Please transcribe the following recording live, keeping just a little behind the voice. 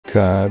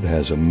God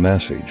has a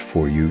message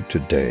for you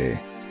today.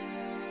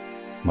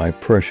 My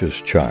precious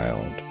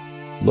child,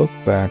 look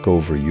back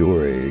over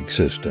your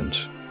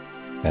existence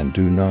and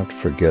do not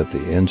forget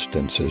the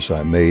instances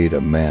I made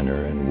a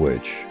manner in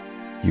which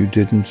you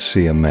didn't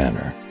see a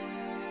manner.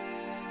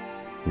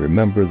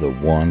 Remember the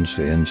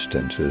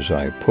instances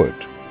I put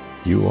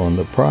you on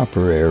the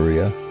proper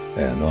area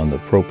and on the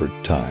proper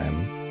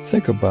time.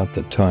 Think about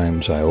the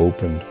times I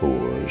opened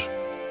doors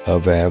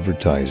of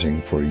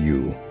advertising for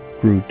you,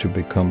 grew to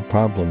become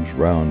problems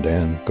round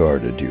and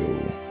guarded you.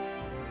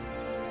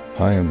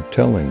 I am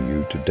telling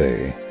you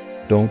today,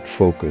 don't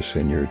focus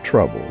in your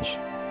troubles.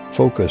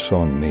 Focus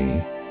on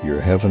me, your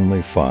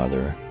Heavenly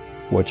Father.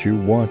 What you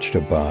watched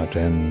about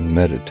and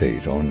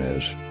meditate on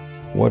is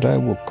what I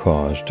will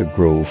cause to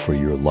grow for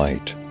your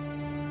light.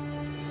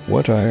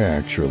 What I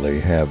actually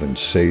have and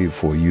save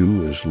for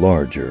you is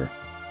larger,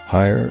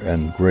 higher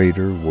and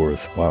greater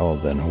worthwhile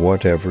than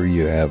whatever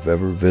you have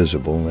ever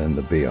visible in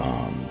the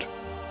beyond.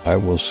 I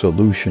will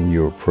solution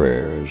your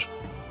prayers.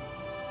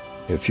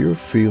 If you're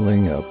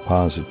feeling a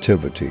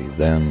positivity,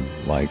 then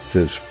like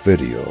this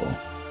video.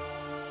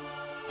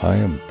 I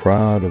am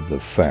proud of the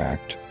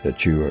fact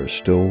that you are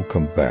still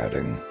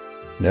combating,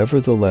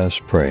 nevertheless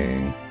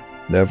praying,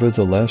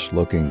 nevertheless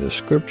looking the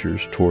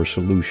scriptures toward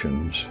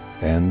solutions,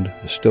 and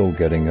still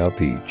getting up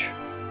each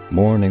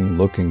morning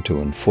looking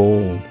to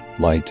unfold,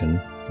 lighten,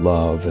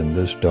 love in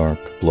this dark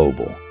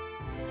global.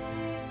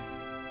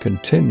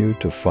 Continue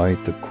to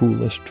fight the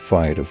coolest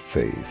fight of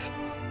faith.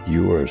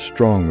 You are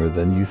stronger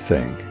than you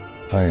think.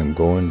 I am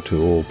going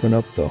to open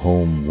up the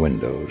home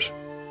windows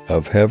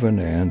of heaven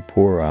and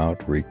pour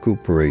out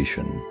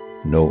recuperation,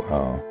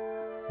 know-how,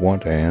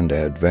 want and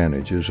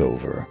advantages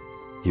over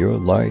your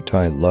light.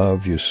 I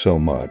love you so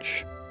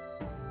much.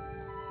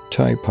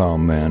 Type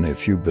amen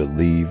if you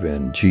believe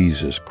in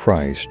Jesus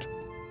Christ